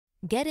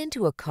Get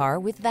into a car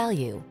with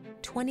value.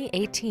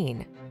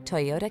 2018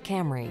 Toyota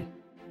Camry.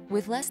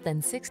 With less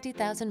than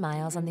 60,000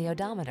 miles on the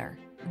odometer,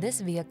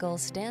 this vehicle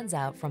stands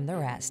out from the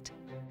rest.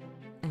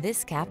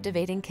 This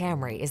captivating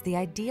Camry is the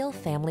ideal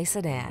family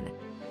sedan.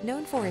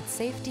 Known for its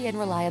safety and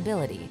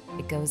reliability,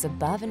 it goes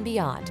above and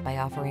beyond by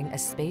offering a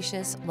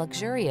spacious,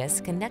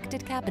 luxurious,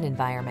 connected cabin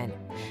environment,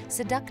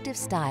 seductive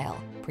style,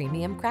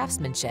 premium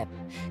craftsmanship,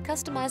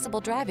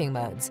 customizable driving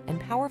modes, and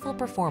powerful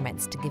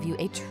performance to give you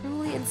a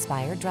truly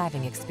inspired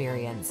driving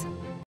experience.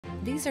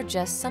 These are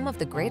just some of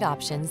the great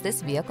options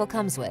this vehicle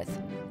comes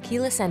with: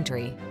 keyless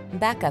entry,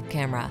 backup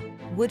camera,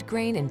 wood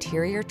grain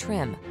interior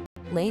trim,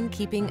 lane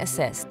keeping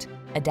assist,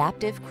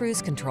 adaptive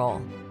cruise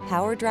control,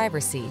 power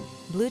driver's seat,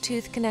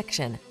 Bluetooth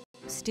connection,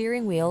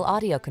 steering wheel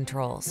audio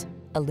controls,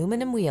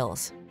 aluminum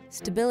wheels,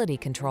 stability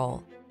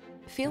control.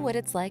 Feel what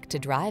it's like to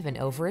drive an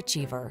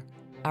overachiever.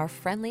 Our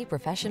friendly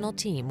professional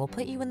team will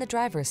put you in the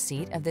driver's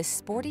seat of this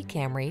sporty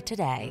Camry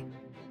today.